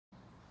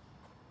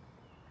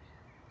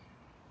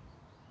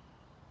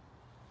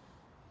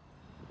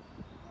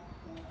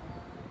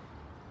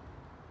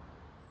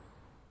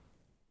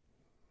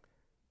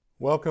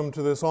Welcome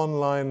to this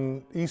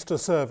online Easter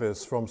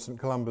service from St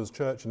Columba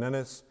Church in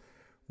Ennis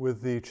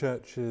with the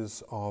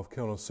churches of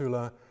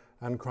Kilnosula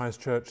and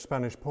Christ Church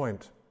Spanish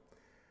Point.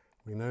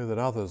 We know that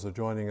others are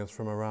joining us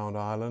from around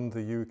Ireland,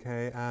 the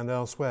UK and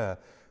elsewhere.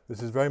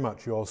 This is very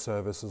much your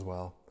service as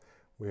well.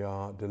 We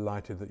are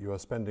delighted that you are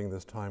spending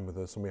this time with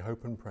us, and we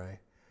hope and pray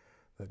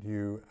that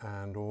you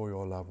and all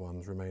your loved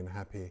ones remain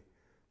happy,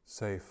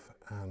 safe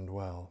and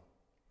well.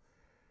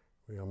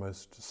 We are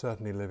most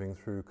certainly living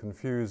through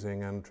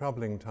confusing and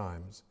troubling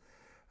times,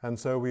 and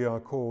so we are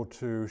called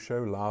to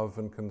show love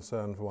and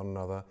concern for one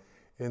another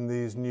in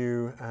these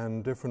new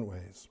and different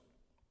ways.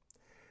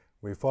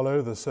 We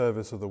follow the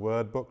service of the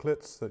Word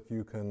booklets that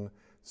you can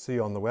see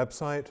on the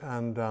website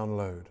and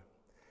download.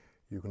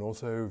 You can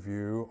also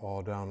view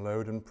or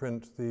download and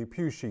print the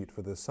pew sheet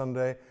for this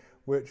Sunday,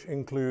 which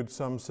includes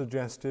some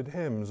suggested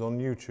hymns on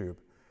YouTube.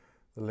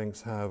 The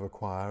links have a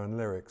choir and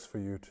lyrics for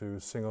you to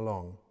sing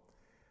along.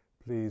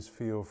 Please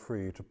feel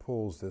free to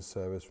pause this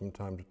service from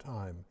time to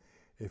time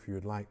if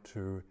you'd like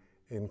to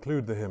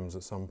include the hymns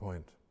at some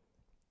point.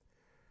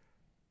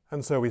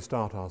 And so we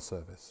start our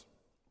service.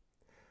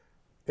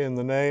 In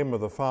the name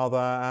of the Father,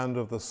 and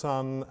of the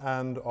Son,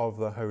 and of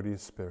the Holy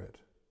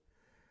Spirit.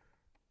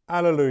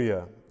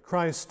 Alleluia!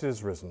 Christ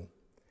is risen.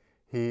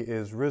 He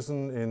is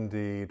risen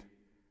indeed.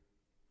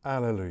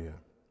 Alleluia!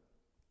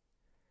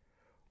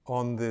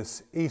 On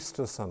this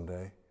Easter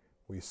Sunday,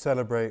 we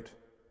celebrate,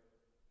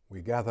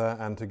 we gather,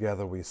 and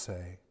together we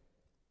say,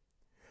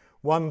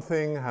 "One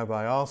thing have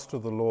I asked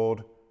of the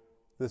Lord,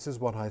 this is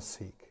what I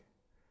seek,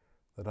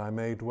 that I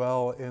may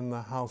dwell in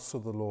the house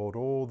of the Lord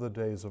all the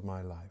days of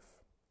my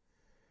life,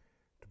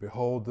 to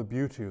behold the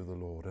beauty of the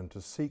Lord and to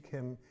seek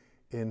him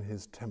in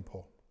his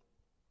temple."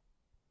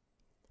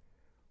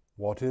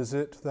 What is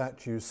it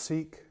that you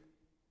seek?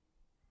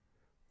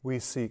 We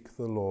seek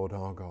the Lord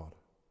our God.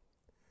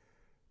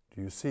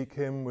 Do you seek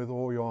him with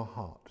all your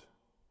heart?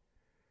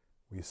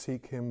 We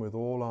seek him with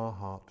all our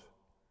heart.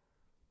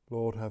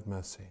 Lord, have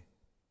mercy.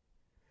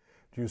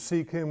 Do you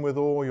seek him with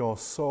all your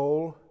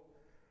soul?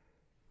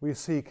 We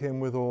seek him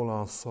with all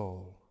our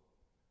soul.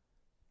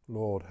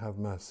 Lord, have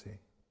mercy.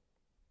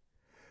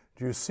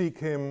 Do you seek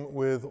him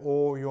with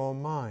all your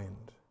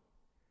mind?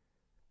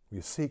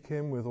 We seek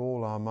him with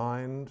all our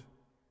mind.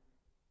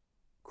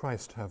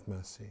 Christ, have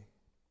mercy.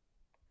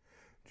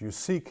 Do you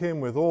seek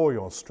him with all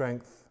your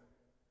strength?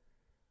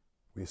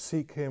 We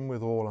seek him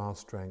with all our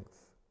strength.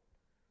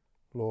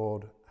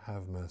 Lord,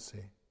 have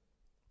mercy.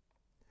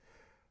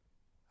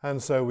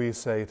 And so we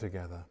say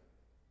together,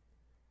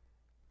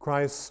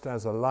 Christ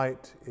as a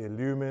light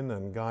illumine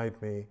and guide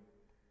me.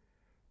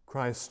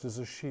 Christ as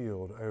a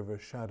shield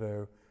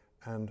overshadow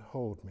and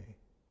hold me.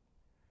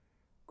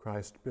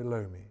 Christ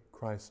below me,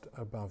 Christ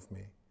above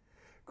me.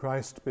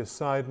 Christ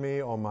beside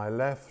me, on my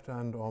left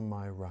and on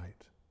my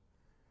right.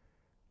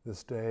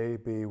 This day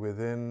be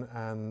within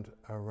and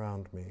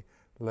around me,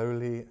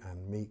 lowly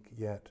and meek,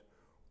 yet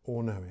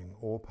all-knowing,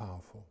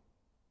 all-powerful.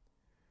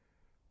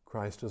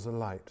 Christ as a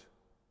light,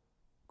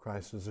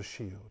 Christ as a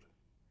shield.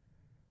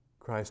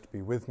 Christ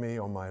be with me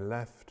on my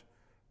left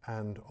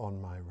and on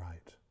my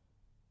right.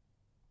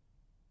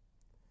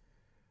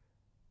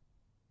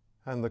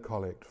 And the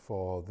collect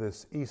for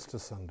this Easter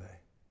Sunday.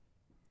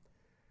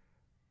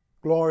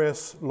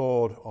 Glorious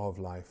Lord of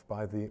life,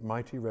 by the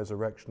mighty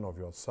resurrection of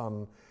your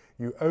Son,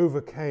 you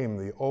overcame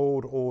the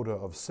old order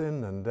of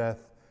sin and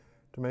death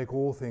to make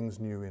all things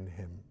new in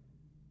him.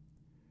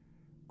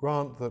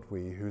 Grant that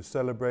we, who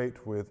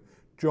celebrate with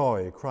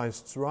joy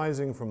Christ's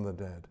rising from the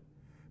dead,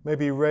 may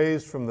be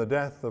raised from the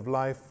death of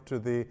life to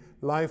the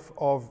life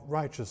of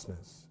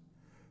righteousness,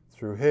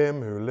 through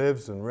him who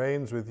lives and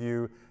reigns with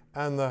you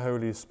and the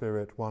Holy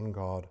Spirit, one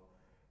God,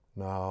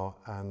 now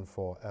and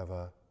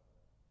forever.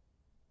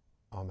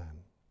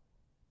 Amen.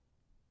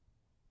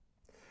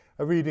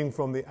 A reading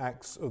from the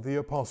Acts of the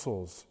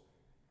Apostles,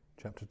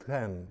 chapter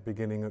 10,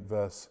 beginning at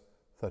verse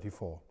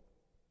 34.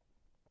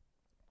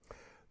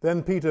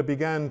 Then Peter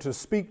began to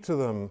speak to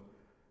them.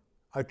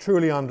 I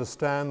truly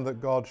understand that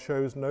God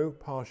shows no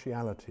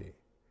partiality,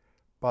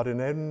 but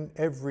in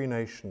every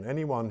nation,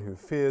 anyone who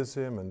fears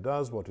him and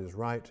does what is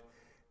right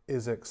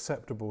is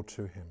acceptable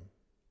to him.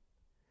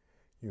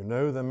 You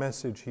know the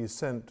message he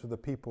sent to the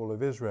people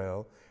of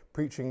Israel,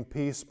 preaching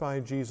peace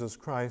by Jesus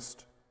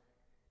Christ.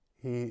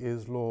 He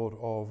is Lord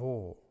of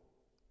all.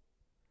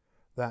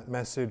 That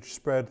message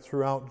spread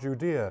throughout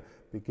Judea,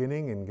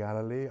 beginning in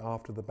Galilee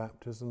after the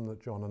baptism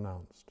that John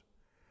announced.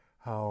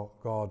 How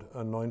God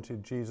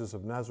anointed Jesus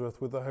of Nazareth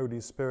with the Holy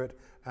Spirit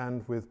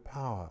and with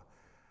power.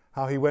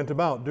 How he went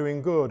about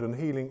doing good and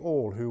healing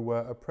all who were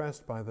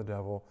oppressed by the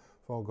devil,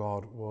 for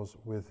God was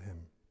with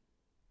him.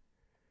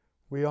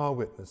 We are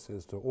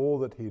witnesses to all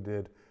that he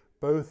did,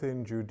 both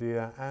in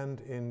Judea and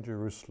in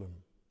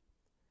Jerusalem.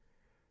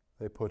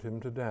 They put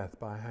him to death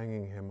by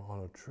hanging him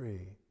on a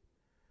tree.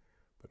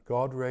 But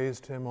God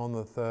raised him on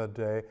the third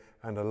day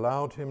and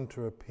allowed him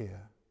to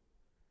appear,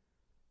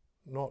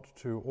 not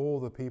to all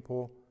the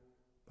people,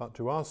 but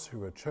to us who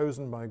were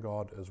chosen by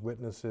God as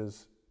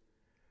witnesses,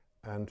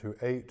 and who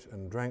ate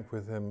and drank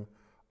with him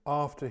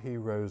after he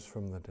rose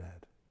from the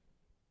dead.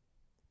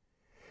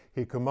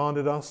 He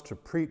commanded us to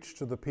preach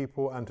to the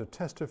people and to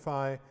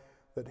testify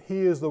that he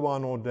is the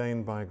one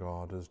ordained by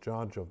God as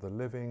judge of the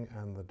living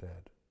and the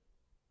dead.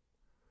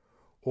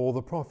 All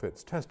the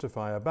prophets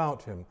testify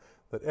about him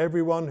that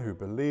everyone who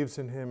believes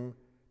in him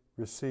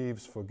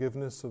receives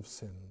forgiveness of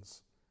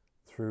sins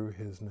through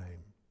his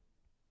name.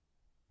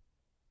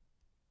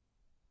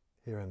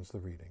 Here ends the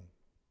reading.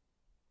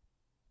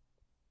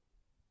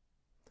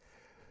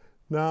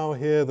 Now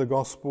hear the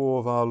gospel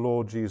of our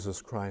Lord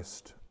Jesus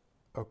Christ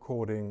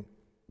according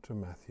to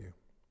Matthew.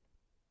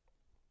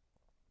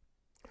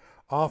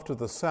 After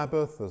the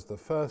Sabbath, as the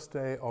first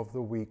day of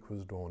the week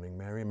was dawning,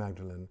 Mary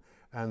Magdalene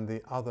and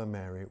the other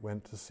Mary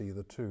went to see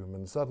the tomb,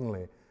 and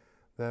suddenly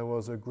there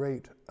was a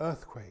great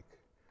earthquake,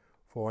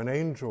 for an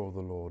angel of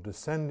the Lord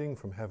descending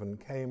from heaven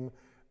came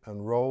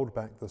and rolled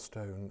back the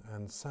stone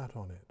and sat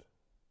on it.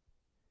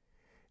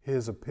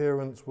 His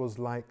appearance was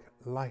like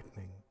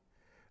lightning,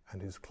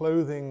 and his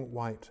clothing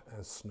white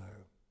as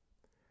snow.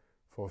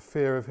 For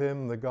fear of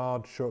him, the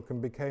guard shook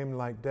and became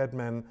like dead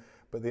men.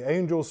 But the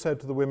angel said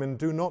to the women,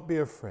 "Do not be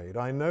afraid.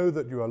 I know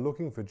that you are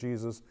looking for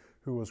Jesus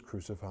who was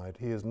crucified.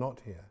 He is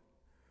not here,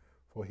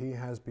 for he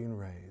has been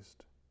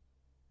raised.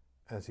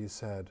 As he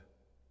said,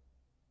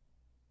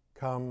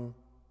 come,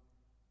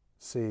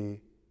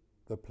 see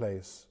the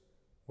place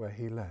where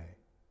he lay.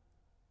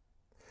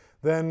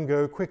 Then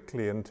go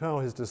quickly and tell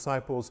his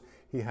disciples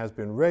he has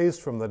been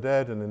raised from the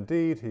dead, and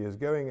indeed he is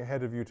going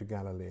ahead of you to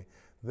Galilee.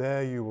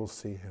 There you will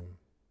see him.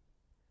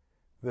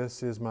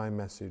 This is my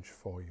message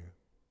for you."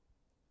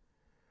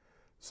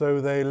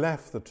 So they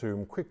left the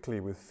tomb quickly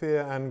with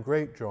fear and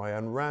great joy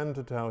and ran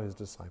to tell his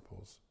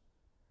disciples.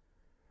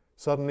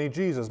 Suddenly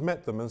Jesus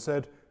met them and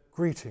said,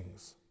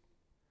 "Greetings."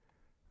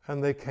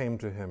 And they came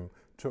to him,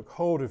 took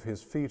hold of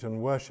his feet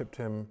and worshipped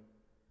him.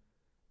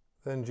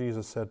 Then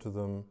Jesus said to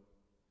them,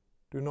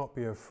 "Do not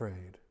be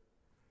afraid.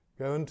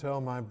 Go and tell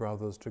my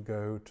brothers to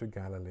go to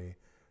Galilee.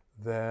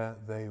 There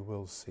they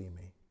will see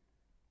me."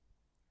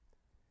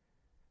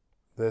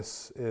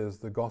 This is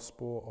the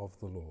gospel of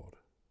the Lord.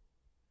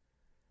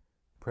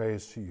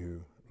 Praise to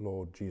you,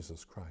 Lord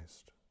Jesus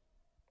Christ.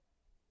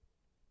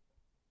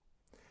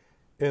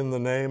 In the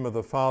name of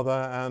the Father,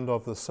 and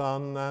of the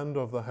Son, and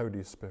of the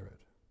Holy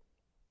Spirit.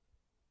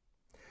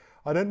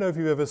 I don't know if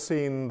you've ever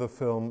seen the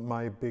film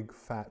My Big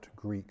Fat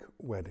Greek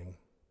Wedding.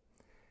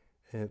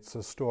 It's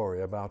a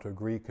story about a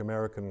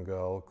Greek-American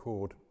girl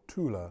called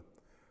Tula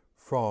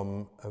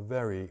from a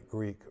very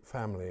Greek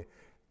family,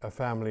 a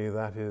family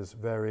that is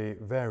very,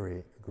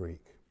 very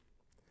Greek.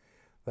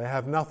 They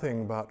have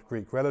nothing but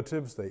Greek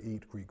relatives, they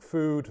eat Greek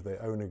food, they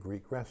own a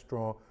Greek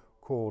restaurant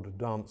called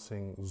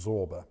Dancing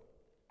Zorba.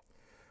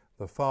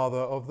 The father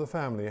of the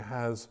family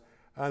has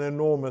an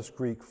enormous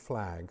Greek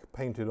flag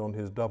painted on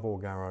his double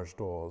garage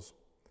doors.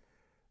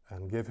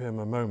 And give him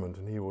a moment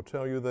and he will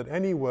tell you that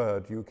any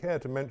word you care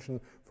to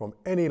mention from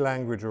any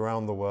language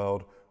around the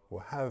world will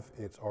have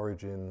its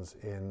origins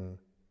in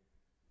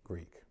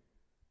Greek.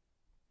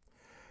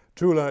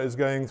 Tula is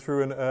going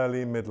through an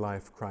early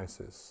midlife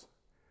crisis.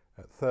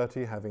 At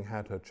 30, having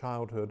had her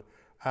childhood,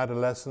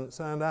 adolescence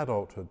and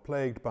adulthood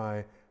plagued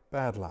by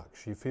bad luck,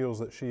 she feels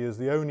that she is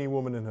the only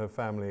woman in her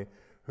family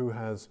who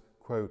has,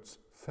 quotes,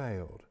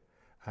 failed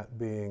at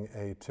being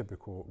a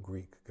typical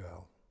Greek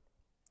girl.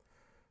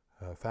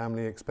 Her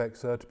family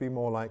expects her to be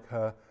more like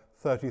her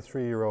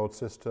 33-year-old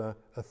sister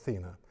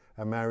Athena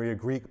and marry a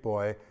Greek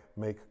boy,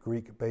 make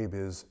Greek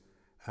babies,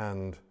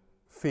 and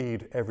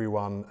feed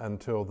everyone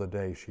until the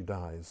day she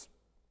dies.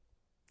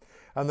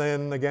 And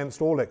then,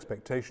 against all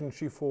expectation,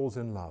 she falls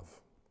in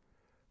love.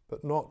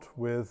 But not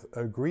with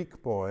a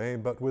Greek boy,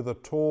 but with a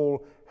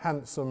tall,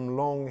 handsome,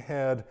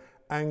 long-haired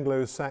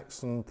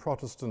Anglo-Saxon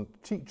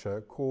Protestant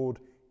teacher called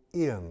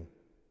Ian.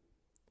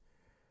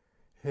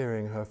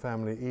 Hearing her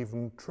family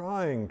even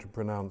trying to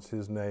pronounce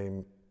his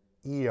name,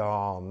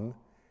 Ian,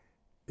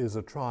 is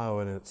a trial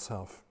in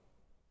itself.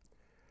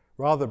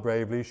 Rather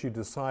bravely, she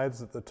decides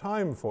that the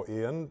time for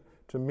Ian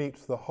to meet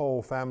the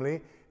whole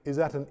family is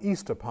at an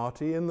Easter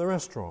party in the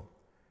restaurant.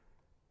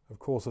 Of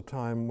course, a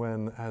time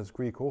when, as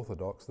Greek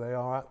Orthodox, they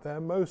are at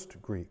their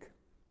most Greek.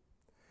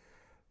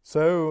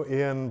 So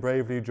Ian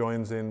bravely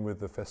joins in with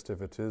the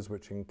festivities,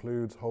 which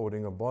includes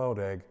holding a boiled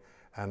egg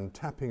and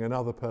tapping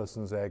another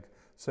person's egg,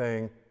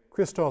 saying,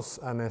 "Christos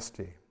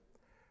Anesti,"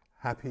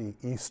 Happy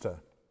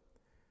Easter.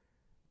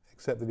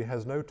 Except that he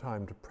has no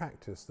time to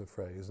practice the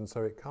phrase, and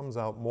so it comes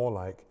out more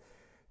like,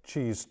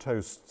 "Cheese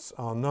toasts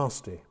are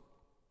nasty."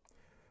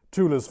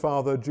 Tula's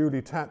father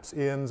duly taps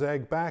Ian's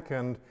egg back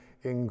and,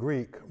 in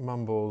Greek,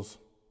 mumbles,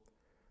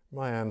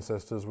 "My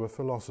ancestors were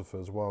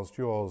philosophers, whilst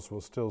yours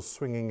was still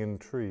swinging in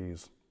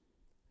trees."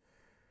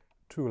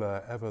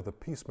 Tula, ever the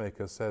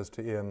peacemaker, says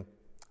to Ian,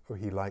 "Oh,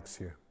 he likes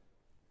you."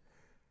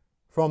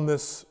 From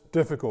this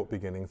difficult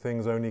beginning,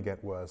 things only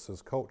get worse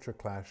as culture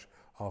clash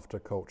after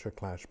culture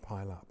clash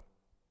pile up.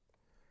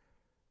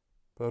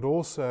 But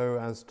also,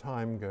 as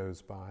time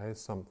goes by,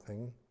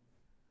 something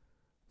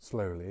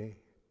slowly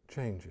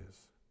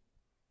changes.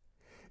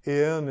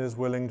 Ian is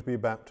willing to be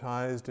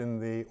baptised in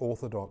the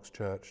Orthodox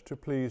Church to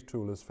please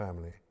Tula's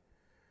family.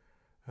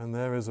 And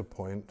there is a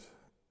point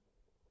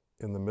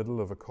in the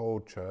middle of a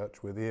cold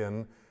church with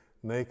Ian,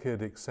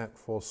 naked except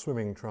for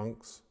swimming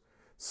trunks,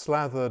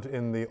 slathered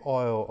in the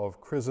oil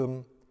of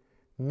chrism,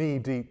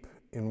 knee-deep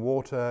in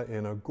water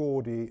in a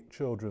gaudy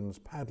children's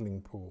paddling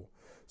pool,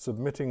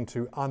 submitting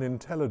to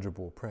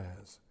unintelligible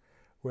prayers,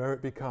 where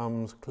it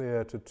becomes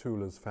clear to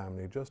Tula's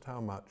family just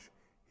how much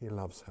he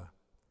loves her,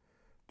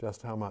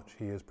 just how much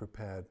he is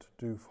prepared to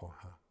do for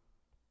her.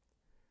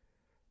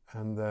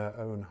 And their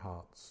own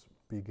hearts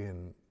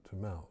begin to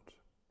melt.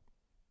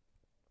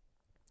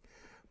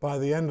 By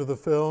the end of the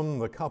film,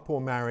 the couple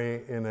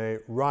marry in a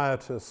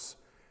riotous,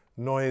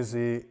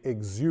 noisy,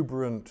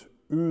 exuberant,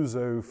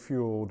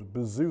 ouzo-fueled,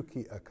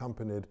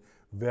 bouzouki-accompanied,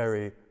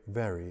 very,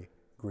 very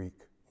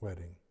Greek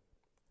wedding.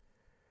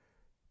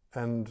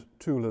 And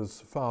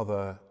Tula's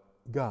father,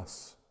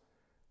 Gus,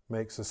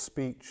 makes a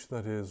speech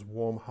that is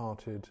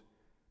warm-hearted,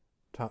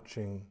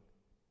 touching,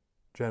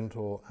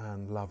 gentle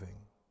and loving.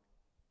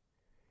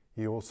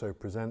 He also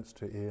presents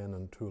to Ian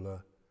and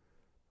Tula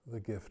the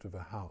gift of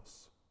a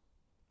house.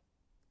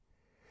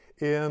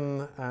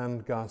 Ian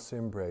and Gus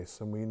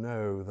embrace, and we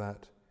know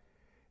that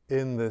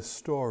in this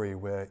story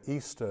where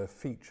Easter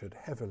featured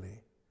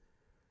heavily,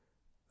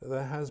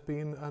 there has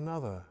been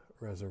another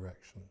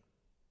resurrection.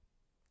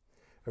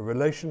 A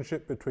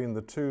relationship between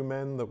the two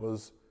men that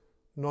was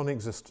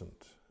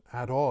non-existent,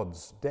 at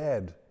odds,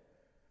 dead,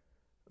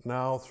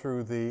 now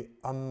through the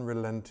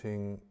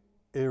unrelenting,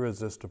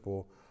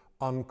 irresistible,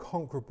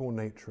 unconquerable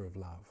nature of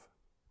love,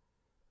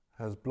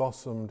 has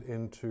blossomed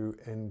into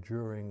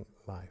enduring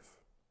life.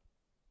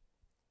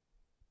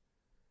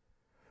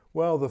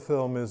 Well, the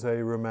film is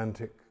a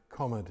romantic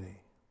comedy,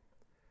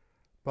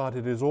 but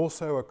it is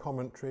also a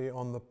commentary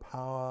on the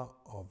power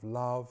of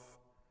love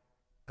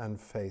and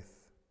faith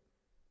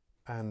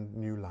and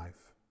new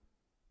life.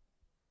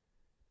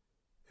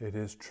 It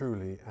is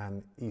truly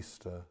an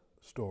Easter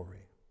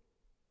story.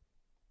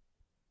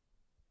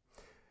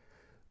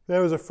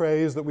 There is a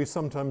phrase that we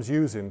sometimes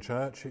use in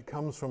church. It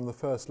comes from the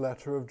first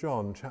letter of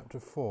John, chapter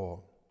 4.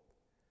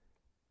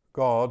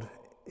 God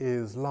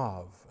is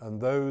love, and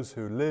those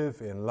who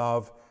live in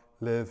love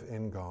live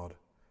in God,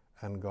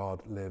 and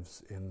God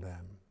lives in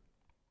them.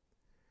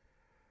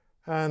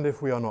 And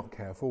if we are not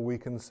careful, we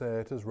can say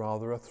it as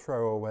rather a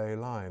throwaway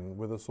line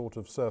with a sort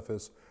of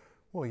surface,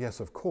 well, yes,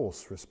 of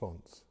course,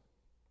 response.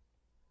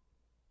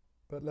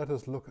 But let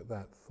us look at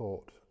that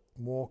thought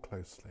more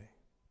closely.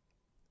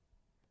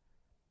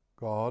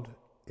 God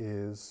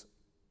is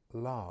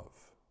love.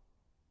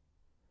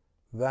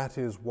 That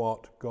is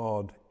what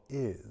God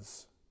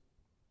is.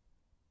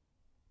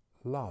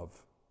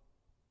 Love.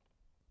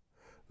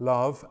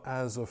 Love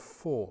as a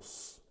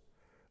force.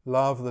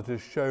 Love that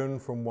is shown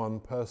from one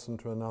person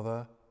to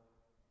another.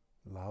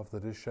 Love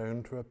that is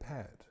shown to a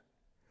pet.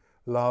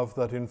 Love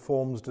that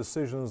informs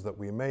decisions that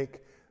we make,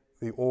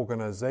 the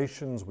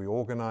organizations we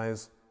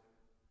organize,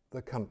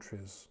 the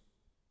countries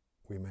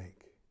we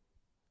make.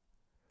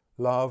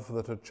 Love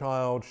that a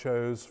child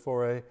shows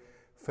for a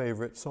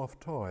favorite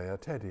soft toy, a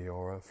teddy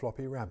or a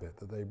floppy rabbit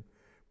that they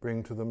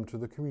bring to them to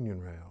the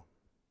communion rail.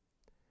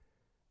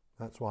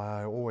 That's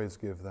why I always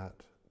give that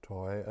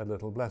toy a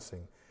little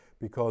blessing,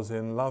 because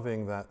in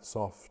loving that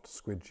soft,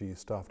 squidgy,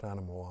 stuffed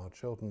animal, our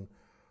children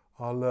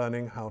are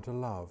learning how to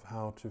love,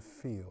 how to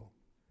feel,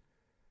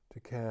 to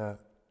care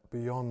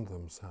beyond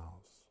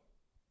themselves.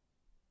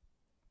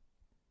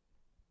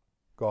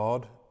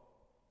 God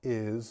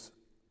is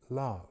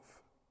love.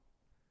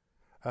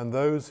 And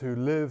those who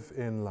live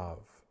in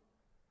love,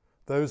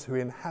 those who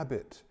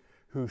inhabit,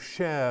 who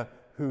share,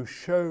 who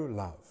show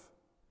love,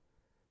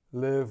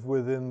 live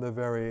within the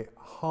very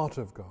heart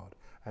of God.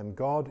 And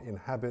God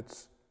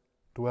inhabits,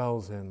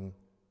 dwells in,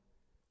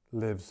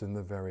 lives in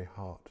the very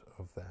heart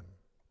of them.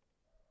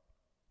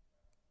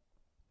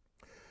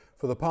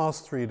 For the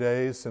past 3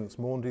 days since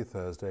Maundy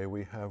Thursday,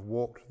 we have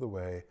walked the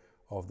way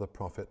of the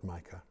prophet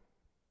Micah.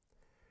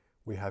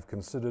 We have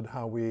considered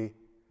how we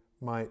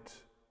might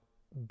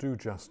do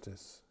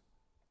justice,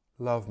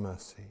 love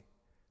mercy,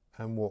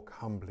 and walk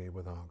humbly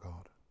with our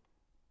God.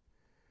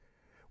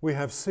 We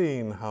have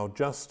seen how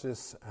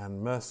justice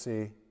and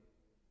mercy,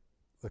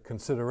 the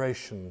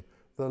consideration,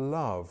 the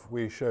love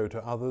we show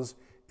to others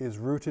is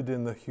rooted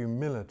in the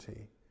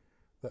humility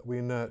that we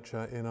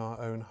nurture in our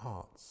own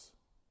hearts.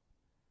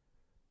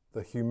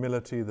 The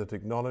humility that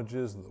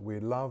acknowledges that we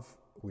love,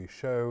 we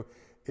show,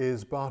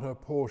 is but a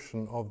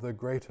portion of the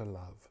greater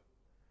love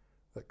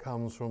that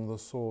comes from the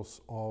source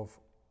of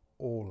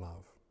all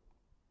love.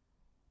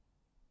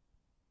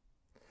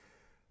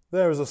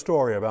 There is a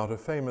story about a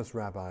famous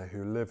rabbi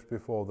who lived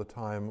before the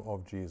time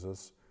of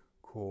Jesus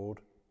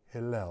called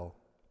Hillel.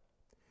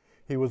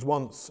 He was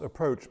once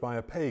approached by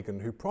a pagan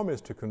who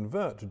promised to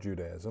convert to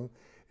Judaism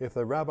if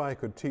the rabbi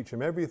could teach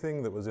him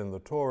everything that was in the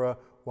Torah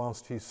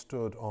whilst he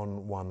stood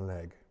on one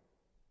leg.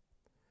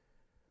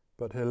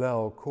 But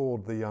Hillel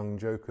called the young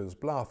joker's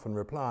bluff and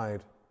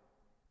replied,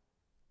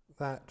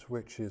 "That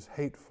which is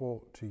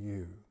hateful to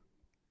you,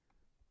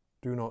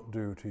 do not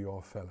do to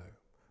your fellow.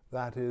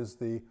 That is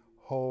the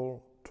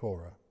whole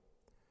Torah.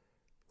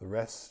 The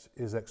rest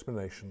is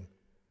explanation.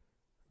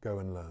 Go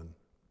and learn.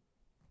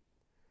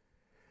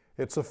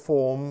 It's a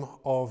form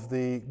of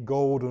the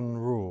golden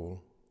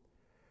rule.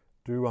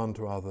 Do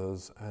unto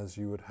others as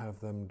you would have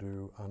them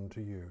do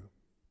unto you.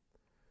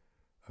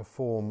 A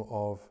form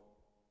of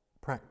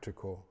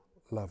practical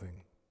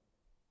loving.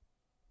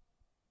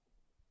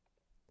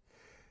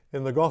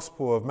 In the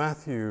Gospel of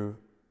Matthew,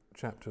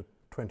 chapter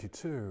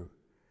 22,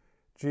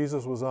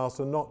 Jesus was asked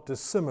a not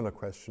dissimilar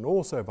question,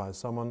 also by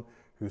someone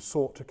who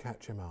sought to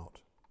catch him out.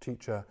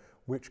 Teacher,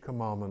 which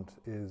commandment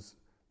is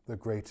the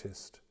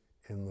greatest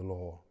in the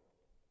law?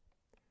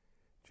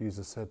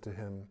 Jesus said to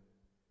him,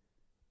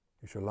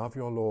 you shall love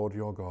your Lord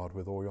your God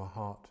with all your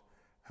heart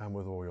and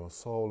with all your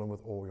soul and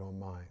with all your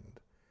mind.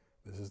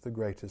 This is the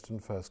greatest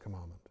and first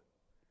commandment.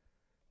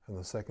 And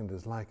the second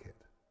is like it.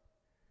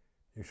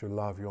 You shall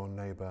love your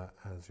neighbor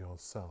as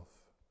yourself.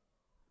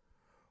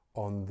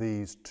 On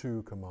these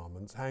two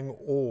commandments hang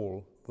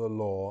all the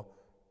law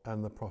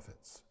and the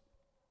prophets.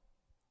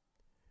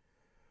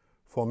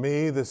 For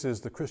me, this is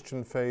the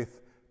Christian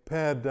faith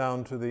pared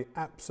down to the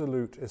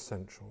absolute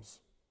essentials.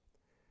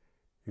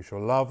 You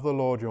shall love the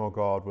Lord your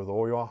God with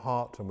all your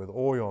heart and with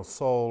all your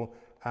soul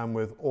and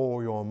with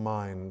all your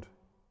mind.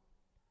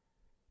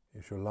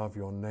 You shall love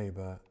your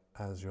neighbor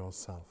as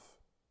yourself.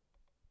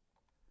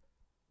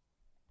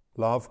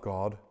 Love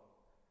God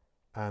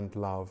and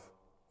love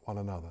one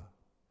another.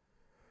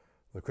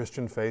 The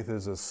Christian faith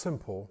is as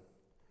simple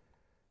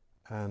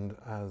and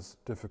as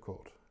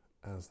difficult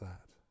as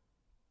that.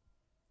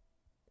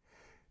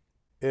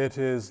 It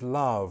is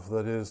love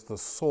that is the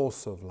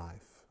source of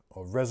life,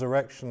 of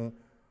resurrection,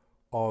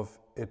 of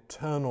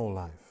eternal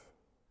life.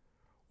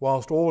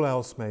 Whilst all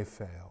else may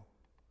fail,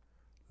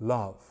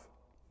 love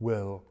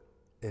will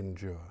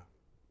endure.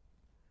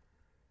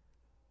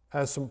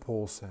 As St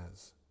Paul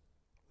says,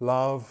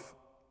 love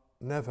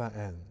never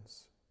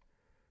ends.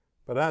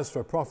 But as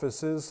for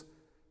prophecies,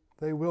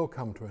 they will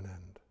come to an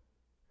end.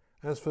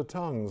 As for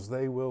tongues,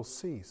 they will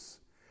cease.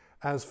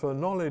 As for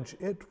knowledge,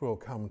 it will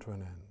come to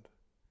an end.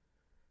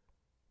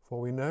 For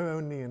we know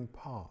only in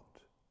part,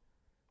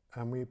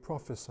 and we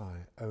prophesy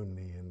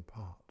only in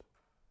part.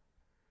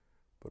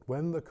 But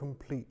when the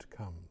complete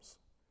comes,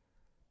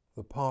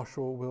 the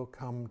partial will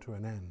come to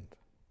an end.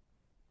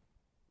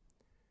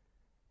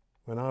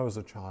 When I was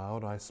a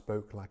child, I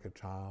spoke like a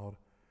child.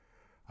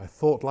 I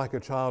thought like a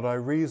child. I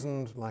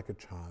reasoned like a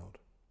child.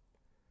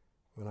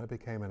 When I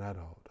became an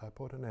adult, I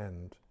put an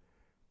end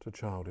to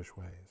childish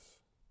ways.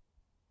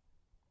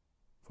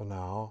 For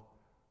now,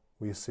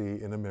 we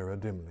see in a mirror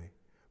dimly,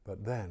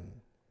 but then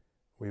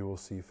we will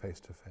see face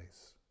to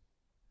face.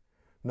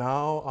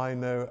 Now I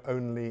know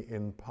only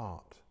in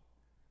part.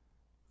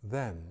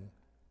 Then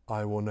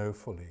I will know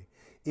fully,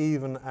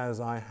 even as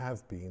I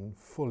have been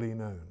fully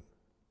known.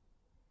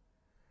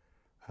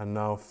 And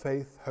now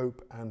faith,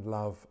 hope, and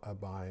love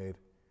abide,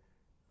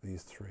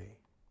 these three.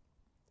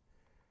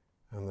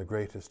 And the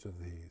greatest of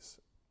these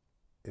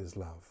is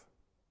love.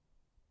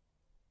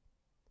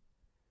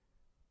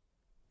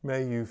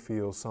 May you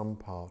feel some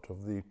part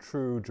of the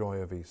true joy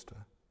of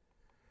Easter,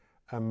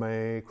 and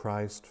may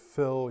Christ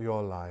fill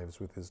your lives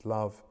with his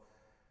love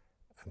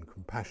and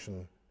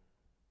compassion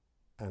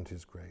and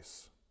his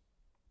grace.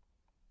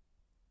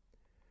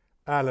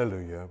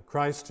 Alleluia,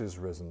 Christ is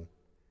risen.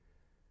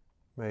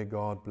 May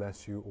God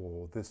bless you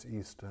all this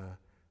Easter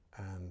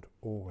and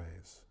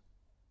always.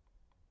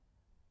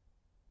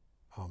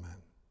 Amen.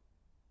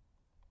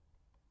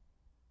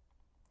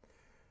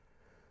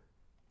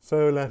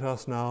 So let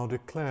us now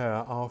declare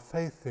our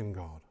faith in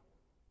God.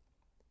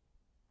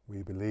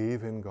 We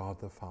believe in God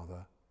the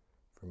Father,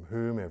 from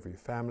whom every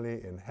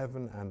family in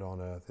heaven and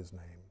on earth is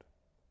named.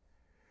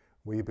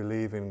 We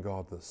believe in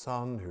God the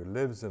Son, who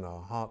lives in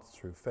our hearts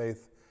through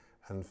faith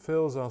and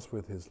fills us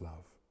with his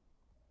love.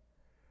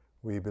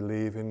 We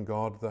believe in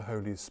God the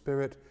Holy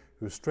Spirit,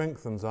 who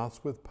strengthens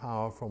us with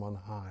power from on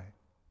high.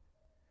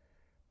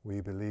 We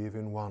believe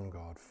in one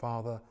God,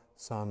 Father,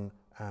 Son,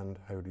 and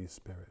Holy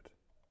Spirit.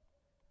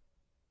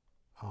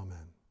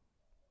 Amen.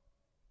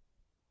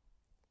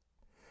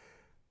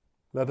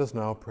 Let us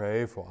now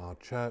pray for our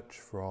church,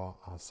 for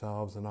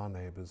ourselves and our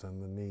neighbours,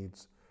 and the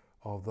needs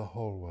of the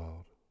whole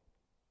world.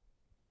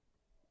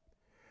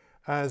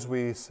 As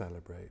we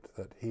celebrate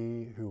that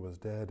he who was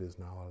dead is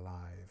now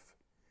alive,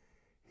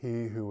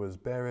 he who was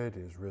buried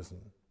is risen,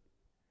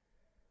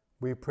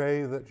 we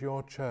pray that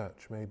your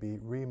church may be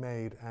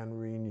remade and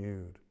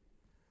renewed,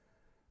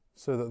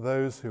 so that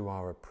those who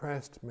are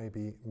oppressed may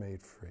be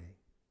made free,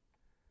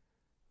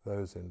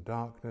 those in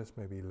darkness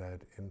may be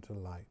led into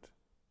light,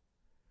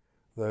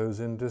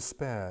 those in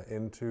despair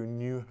into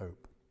new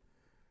hope,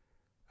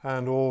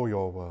 and all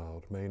your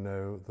world may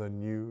know the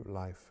new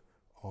life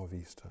of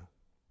Easter.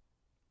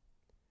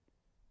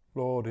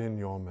 Lord, in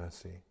your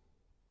mercy,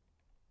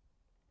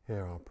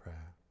 hear our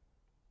prayer.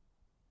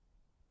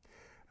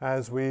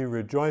 As we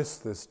rejoice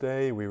this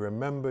day, we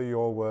remember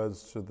your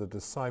words to the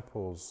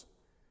disciples,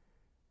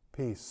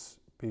 peace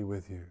be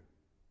with you.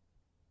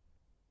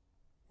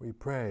 We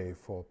pray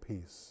for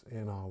peace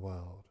in our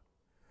world.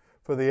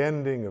 for the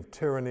ending of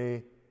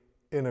tyranny,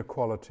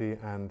 inequality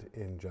and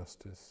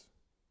injustice.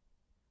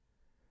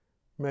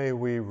 May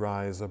we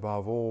rise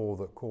above all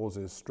that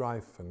causes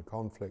strife and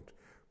conflict,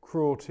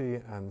 cruelty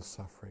and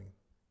suffering.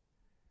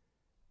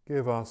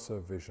 Give us a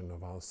vision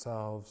of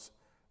ourselves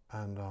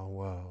and our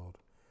world,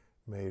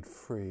 made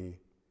free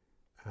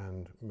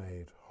and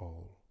made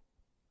whole.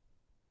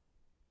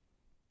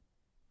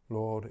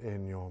 Lord,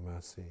 in your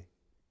mercy,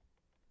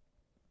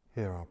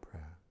 hear our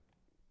prayer.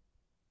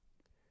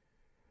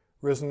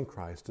 Risen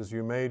Christ, as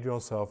you made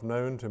yourself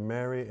known to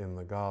Mary in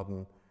the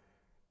garden,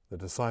 the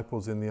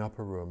disciples in the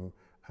upper room,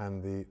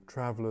 and the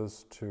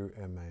travellers to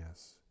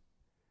Emmaus,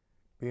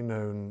 be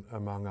known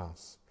among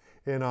us,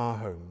 in our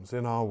homes,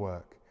 in our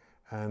work,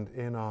 and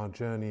in our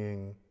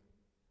journeying,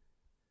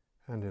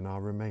 and in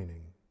our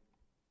remaining.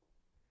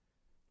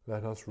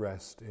 Let us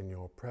rest in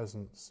your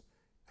presence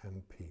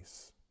and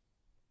peace.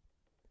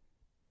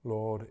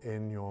 Lord,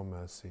 in your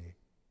mercy,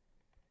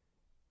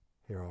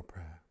 hear our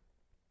prayer.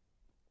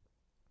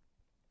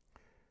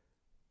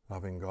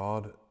 Loving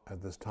God,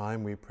 at this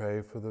time we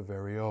pray for the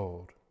very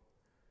old,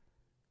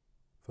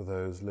 for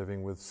those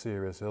living with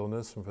serious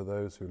illness and for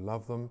those who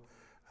love them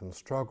and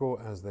struggle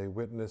as they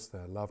witness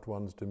their loved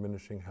ones'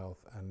 diminishing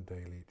health and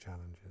daily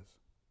challenges.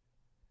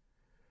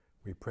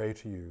 We pray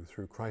to you,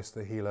 through Christ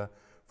the Healer,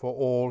 for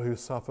all who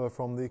suffer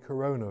from the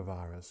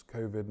coronavirus,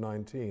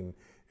 COVID-19,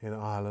 in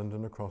Ireland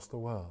and across the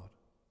world.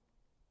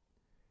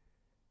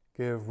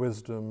 Give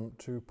wisdom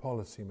to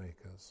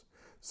policymakers,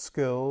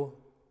 skill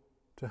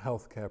to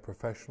healthcare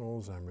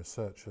professionals and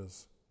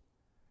researchers,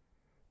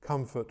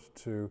 comfort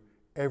to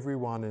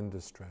everyone in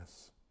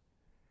distress,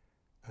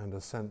 and a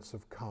sense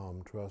of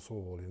calm to us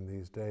all in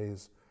these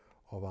days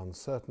of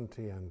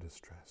uncertainty and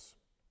distress.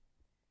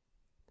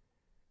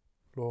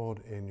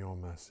 Lord, in your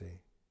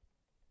mercy,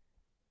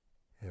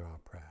 hear our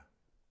prayer.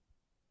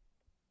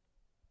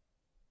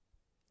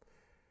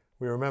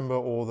 We remember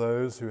all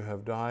those who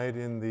have died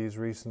in these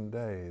recent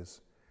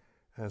days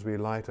as we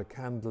light a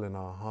candle in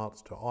our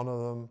hearts to honour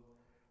them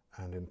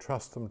and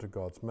entrust them to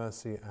God's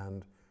mercy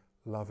and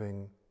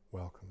loving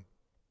welcome.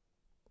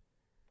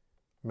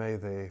 May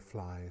they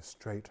fly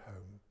straight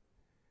home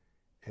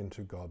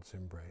into God's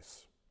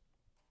embrace.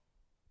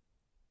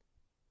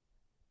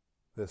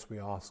 This we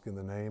ask in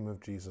the name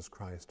of Jesus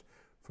Christ,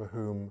 for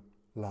whom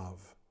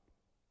love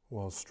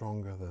was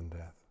stronger than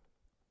death.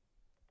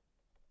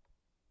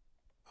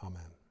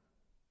 Amen.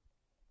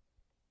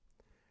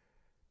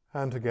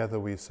 And together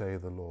we say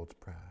the Lord's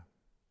Prayer.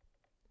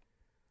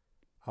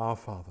 Our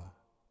Father,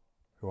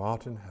 who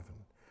art in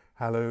heaven,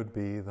 hallowed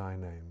be thy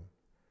name.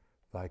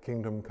 Thy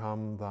kingdom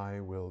come, thy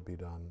will be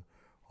done,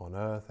 on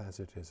earth as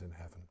it is in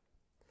heaven.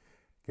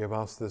 Give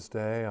us this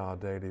day our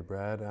daily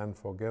bread, and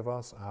forgive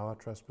us our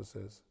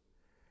trespasses,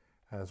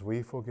 as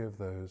we forgive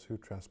those who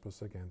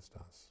trespass against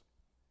us.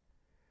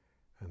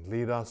 And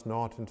lead us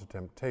not into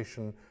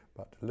temptation,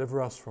 but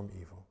deliver us from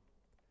evil.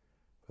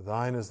 For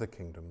thine is the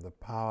kingdom, the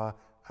power,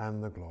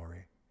 and the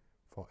glory,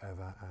 for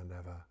ever and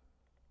ever.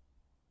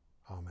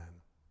 Amen.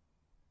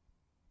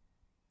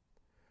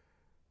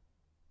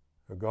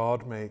 O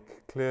God,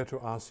 make clear to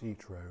us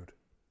each road,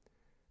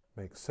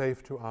 make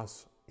safe to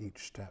us each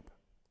step.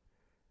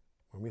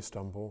 When we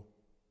stumble,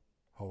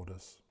 hold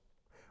us.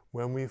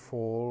 When we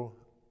fall,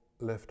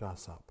 lift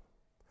us up.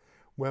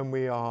 When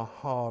we are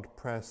hard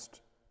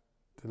pressed,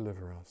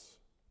 deliver us,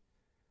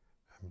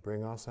 and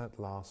bring us at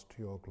last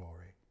to your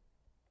glory.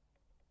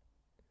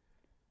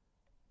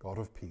 God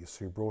of peace,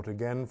 who brought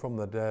again from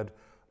the dead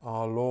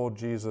our Lord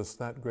Jesus,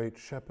 that great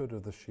shepherd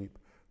of the sheep,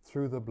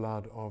 through the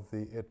blood of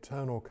the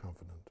eternal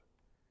covenant,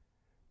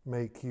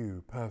 make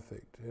you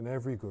perfect in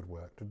every good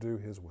work to do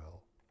his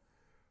will,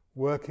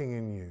 working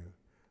in you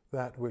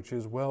that which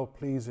is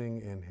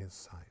well-pleasing in his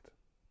sight.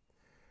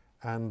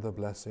 And the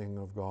blessing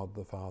of God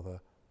the Father,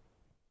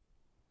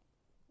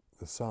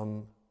 the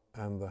Son,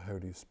 and the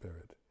Holy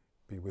Spirit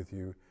be with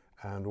you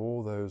and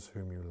all those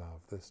whom you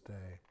love this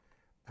day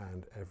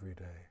and every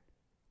day.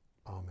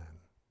 Amen.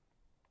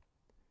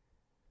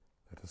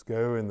 Let us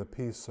go in the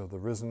peace of the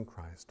risen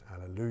Christ.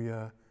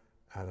 Alleluia,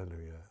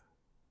 alleluia.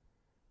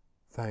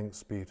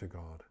 Thanks be to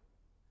God.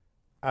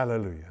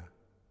 Alleluia.